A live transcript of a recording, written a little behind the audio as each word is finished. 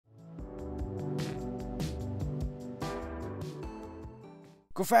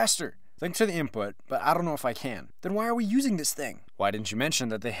Go faster! Thanks for the input, but I don't know if I can. Then why are we using this thing? Why didn't you mention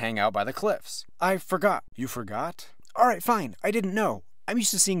that they hang out by the cliffs? I forgot. You forgot? Alright, fine. I didn't know. I'm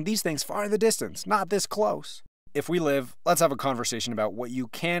used to seeing these things far in the distance, not this close. If we live, let's have a conversation about what you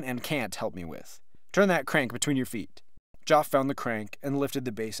can and can't help me with. Turn that crank between your feet. Joff found the crank and lifted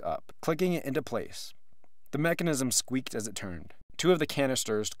the base up, clicking it into place. The mechanism squeaked as it turned. Two of the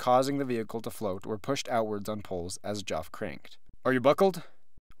canisters causing the vehicle to float were pushed outwards on poles as Joff cranked. Are you buckled?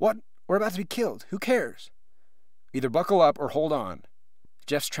 What? We're about to be killed. Who cares? Either buckle up or hold on.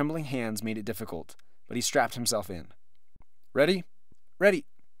 Jeff's trembling hands made it difficult, but he strapped himself in. Ready? Ready.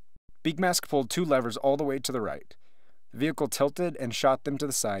 Beak-mask pulled two levers all the way to the right. The vehicle tilted and shot them to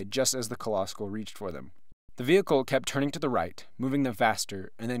the side just as the Colossal reached for them. The vehicle kept turning to the right, moving them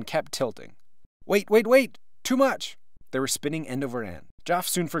faster, and then kept tilting. Wait! Too much! They were spinning end over end. Joff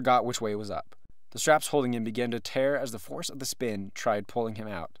soon forgot which way was up. The straps holding him began to tear as the force of the spin tried pulling him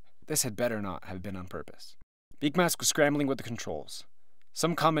out. This had better not have been on purpose. Beakmask was scrambling with the controls.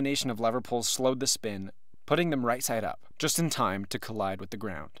 Some combination of lever pulls slowed the spin, putting them right side up, just in time to collide with the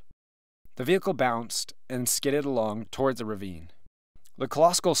ground. The vehicle bounced and skidded along towards a ravine. The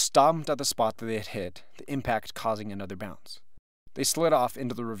Colossal stomped at the spot that they had hit, the impact causing another bounce. They slid off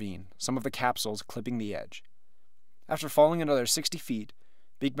into the ravine, some of the capsules clipping the edge. After falling another 60 feet,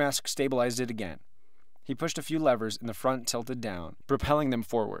 Beakmask stabilized it again. He pushed a few levers and the front tilted down, propelling them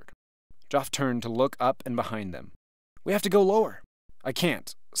forward. Joff turned to look up and behind them. We have to go lower. I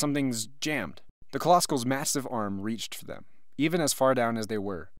can't. Something's jammed. The Colossal's massive arm reached for them, even as far down as they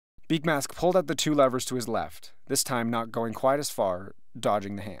were. Beakmask pulled at the two levers to his left, this time not going quite as far,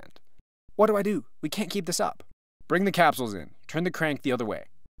 dodging the hand. What do I do? We can't keep this up. Bring the capsules in. Turn the crank the other way.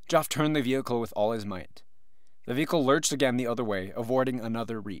 Joff turned the vehicle with all his might. The vehicle lurched again the other way, avoiding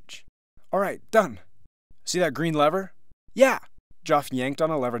another reach. All right, done. See that green lever? Yeah! Joff yanked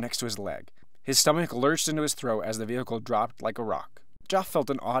on a lever next to his leg. His stomach lurched into his throat as the vehicle dropped like a rock. Joff felt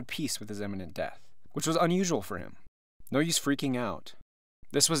an odd peace with his imminent death, which was unusual for him. No use freaking out.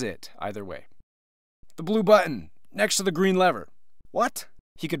 This was it, either way. The blue button, next to the green lever. What?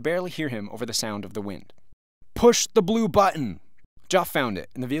 He could barely hear him over the sound of the wind. Push the blue button! Joff found it,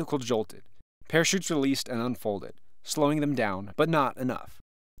 and the vehicle jolted. Parachutes released and unfolded, slowing them down, but not enough.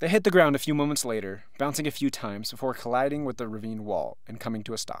 They hit the ground a few moments later, bouncing a few times before colliding with the ravine wall and coming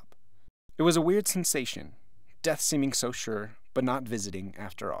to a stop. It was a weird sensation, death seeming so sure, but not visiting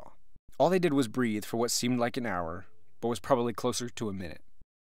after all. All they did was breathe for what seemed like an hour, but was probably closer to a minute.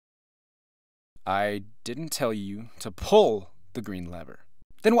 I didn't tell you to pull the green lever.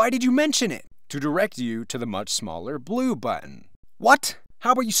 Then why did you mention it? To direct you to the much smaller blue button. What?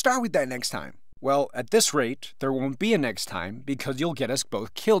 How about you start with that next time? Well, at this rate, there won't be a next time because you'll get us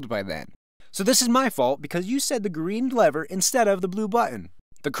both killed by then. So this is my fault because you said the green lever instead of the blue button.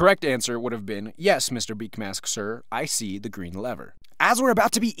 The correct answer would have been, yes, Mr. Beakmask, sir, I see the green lever. As we're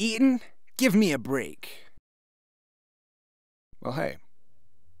about to be eaten, give me a break. Well, hey,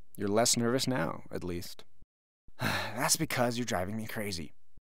 you're less nervous now, at least. That's because you're driving me crazy.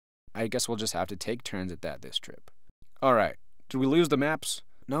 I guess we'll just have to take turns at that this trip. All right, did we lose the maps?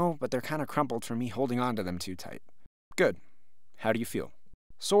 No, but they're kind of crumpled from me holding on to them too tight. Good. How do you feel?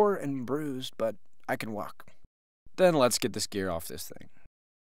 Sore and bruised, but I can walk. Then let's get this gear off this thing.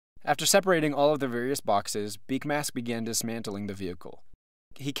 After separating all of the various boxes, Beakmask began dismantling the vehicle.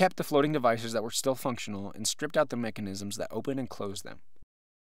 He kept the floating devices that were still functional and stripped out the mechanisms that open and close them.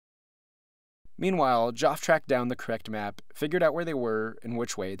 Meanwhile, Joff tracked down the correct map, figured out where they were and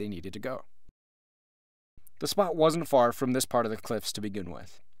which way they needed to go. The spot wasn't far from this part of the cliffs to begin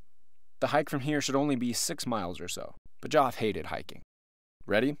with. The hike from here should only be 6 miles or so, but Joff hated hiking.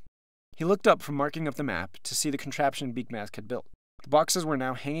 Ready? He looked up from marking up the map to see the contraption Beakmask had built. The boxes were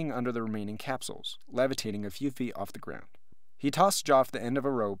now hanging under the remaining capsules, levitating a few feet off the ground. He tossed Joff the end of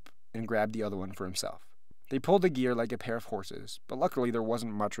a rope and grabbed the other one for himself. They pulled the gear like a pair of horses, but luckily there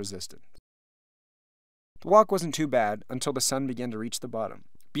wasn't much resistance. The walk wasn't too bad until the sun began to reach the bottom,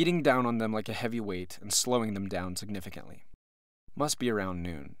 beating down on them like a heavy weight and slowing them down significantly. Must be around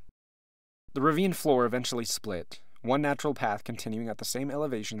noon. The ravine floor eventually split, one natural path continuing at the same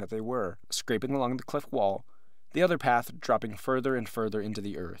elevation that they were, scraping along the cliff wall, the other path dropping further and further into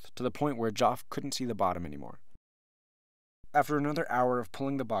the earth, to the point where Joff couldn't see the bottom anymore. After another hour of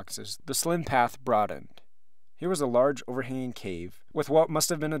pulling the boxes, the slim path broadened. Here was a large overhanging cave, with what must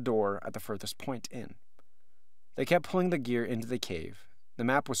have been a door at the furthest point in. They kept pulling the gear into the cave. The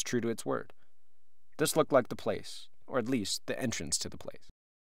map was true to its word. This looked like the place, or at least the entrance to the place.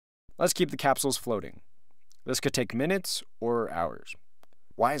 Let's keep the capsules floating. This could take minutes or hours.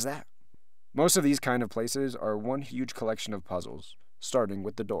 Why is that? Most of these kind of places are one huge collection of puzzles, starting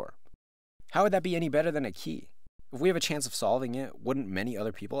with the door. How would that be any better than a key? If we have a chance of solving it, wouldn't many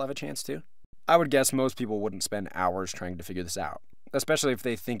other people have a chance to? I would guess most people wouldn't spend hours trying to figure this out, especially if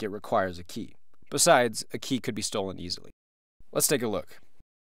they think it requires a key. Besides, a key could be stolen easily. Let's take a look.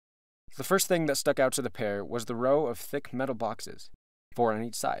 The first thing that stuck out to the pair was the row of thick metal boxes, 4 on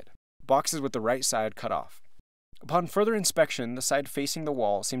each side. Boxes with the right side cut off. Upon further inspection, the side facing the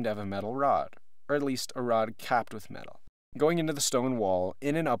wall seemed to have a metal rod, or at least a rod capped with metal, going into the stone wall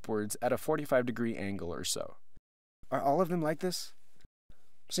in and upwards at a 45-degree angle or so. Are all of them like this?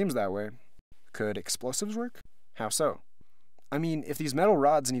 Seems that way. Could explosives work? How so? I mean, if these metal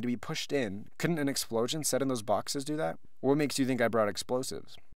rods need to be pushed in, couldn't an explosion set in those boxes do that? What makes you think I brought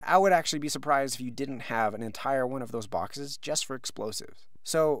explosives? I would actually be surprised if you didn't have an entire one of those boxes just for explosives.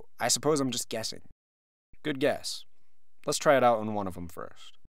 So, I suppose I'm just guessing. Good guess. Let's try it out on one of them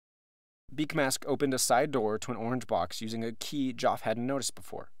first. Beakmask opened a side door to an orange box using a key Joff hadn't noticed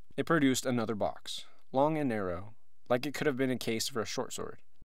before. It produced another box, long and narrow, like it could have been a case for a short sword.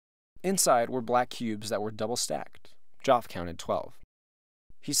 Inside were black cubes that were double stacked. Joff counted 12.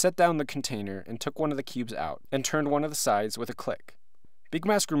 He set down the container and took one of the cubes out and turned one of the sides with a click.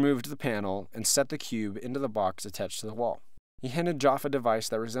 Beakmask removed the panel and set the cube into the box attached to the wall. He handed Joff a device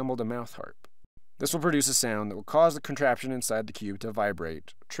that resembled a mouth harp. This will produce a sound that will cause the contraption inside the cube to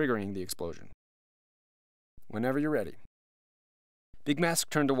vibrate, triggering the explosion. Whenever you're ready. Beakmask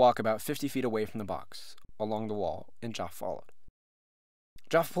turned to walk about 50 feet away from the box, along the wall, and Joff followed.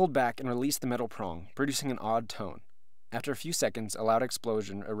 Joff pulled back and released the metal prong, producing an odd tone. After a few seconds, a loud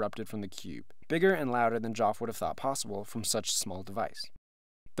explosion erupted from the cube, bigger and louder than Joff would have thought possible from such a small device.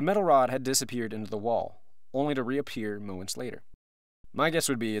 The metal rod had disappeared into the wall, only to reappear moments later. My guess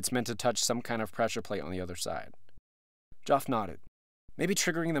would be it's meant to touch some kind of pressure plate on the other side. Joff nodded. Maybe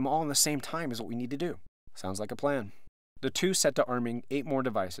triggering them all in the same time is what we need to do. Sounds like a plan. The two set to arming 8 more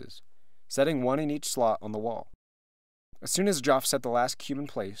devices, setting one in each slot on the wall. As soon as Joff set the last cube in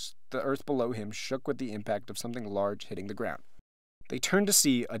place, the earth below him shook with the impact of something large hitting the ground. They turned to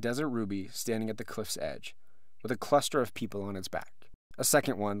see a desert ruby standing at the cliff's edge, with a cluster of people on its back. A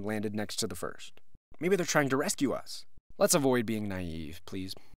second one landed next to the first. Maybe they're trying to rescue us. Let's avoid being naive,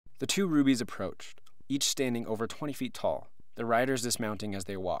 please. The 2 rubies approached, each standing over 20 feet tall, the riders dismounting as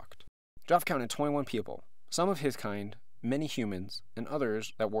they walked. Joff counted 21 people, some of his kind, many humans, and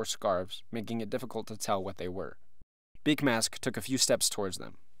others that wore scarves, making it difficult to tell what they were. Beakmask took a few steps towards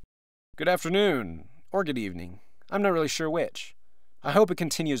them. Good afternoon, or good evening. I'm not really sure which. I hope it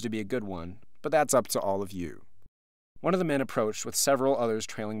continues to be a good one, but that's up to all of you. One of the men approached with several others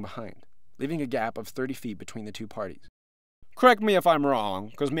trailing behind, leaving a gap of 30 feet between the 2 parties. Correct me if I'm wrong,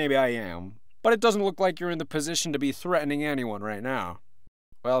 because maybe I am, but it doesn't look like you're in the position to be threatening anyone right now.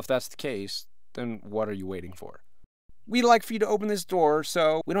 Well, if that's the case, then what are you waiting for? We'd like for you to open this door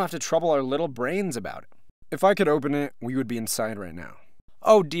so we don't have to trouble our little brains about it. If I could open it, we would be inside right now.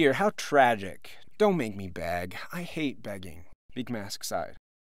 Oh dear, how tragic. Don't make me beg. I hate begging. Beakmask sighed.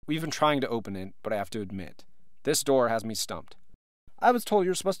 We've been trying to open it, but I have to admit, this door has me stumped. I was told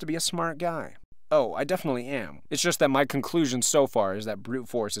you're supposed to be a smart guy. Oh, I definitely am. It's just that my conclusion so far is that brute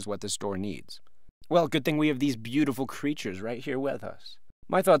force is what this door needs. Well, good thing we have these beautiful creatures right here with us.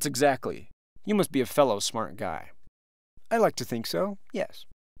 My thoughts exactly. You must be a fellow smart guy. I like to think so, yes.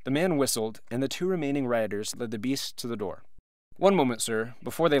 The man whistled, and the 2 remaining riders led the beasts to the door. One moment, sir,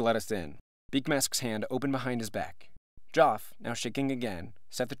 before they let us in. Beakmask's hand opened behind his back. Joff, now shaking again,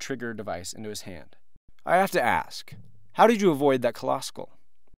 set the trigger device into his hand. I have to ask, how did you avoid that colossal?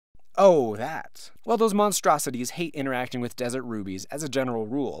 Oh, that. Well, those monstrosities hate interacting with desert rubies as a general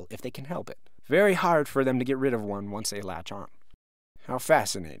rule, if they can help it. Very hard for them to get rid of one once they latch on. How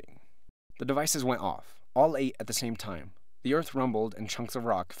fascinating. The devices went off, all 8 at the same time. The earth rumbled and chunks of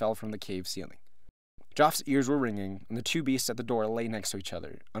rock fell from the cave ceiling. Joff's ears were ringing, and the 2 beasts at the door lay next to each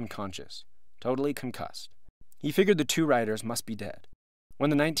other, unconscious, totally concussed. He figured the 2 riders must be dead. When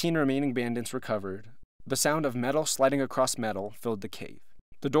the 19 remaining bandits recovered, the sound of metal sliding across metal filled the cave.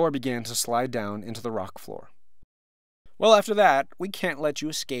 The door began to slide down into the rock floor. Well, after that, we can't let you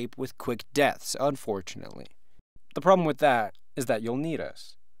escape with quick deaths, unfortunately. The problem with that is that you'll need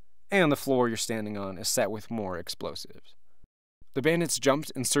us. And the floor you're standing on is set with more explosives. The bandits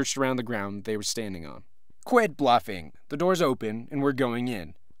jumped and searched around the ground they were standing on. Quit bluffing. The door's open, and we're going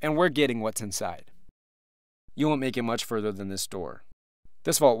in. And we're getting what's inside. You won't make it much further than this door.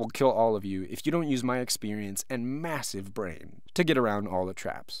 This vault will kill all of you if you don't use my experience and massive brain to get around all the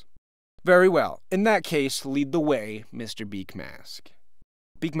traps. Very well. In that case, lead the way, Mr. Beakmask.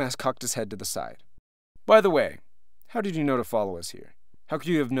 Beakmask cocked his head to the side. By the way, how did you know to follow us here? How could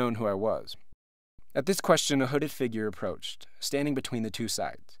you have known who I was? At this question, a hooded figure approached, standing between the two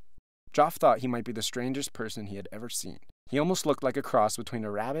sides. Joff thought he might be the strangest person he had ever seen. He almost looked like a cross between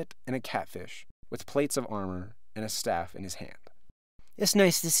a rabbit and a catfish, with plates of armor and a staff in his hand. It's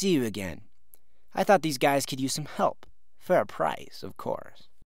nice to see you again. I thought these guys could use some help. For a price, of course.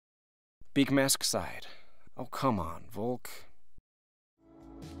 Beak-mask sighed. Oh, come on, Volk.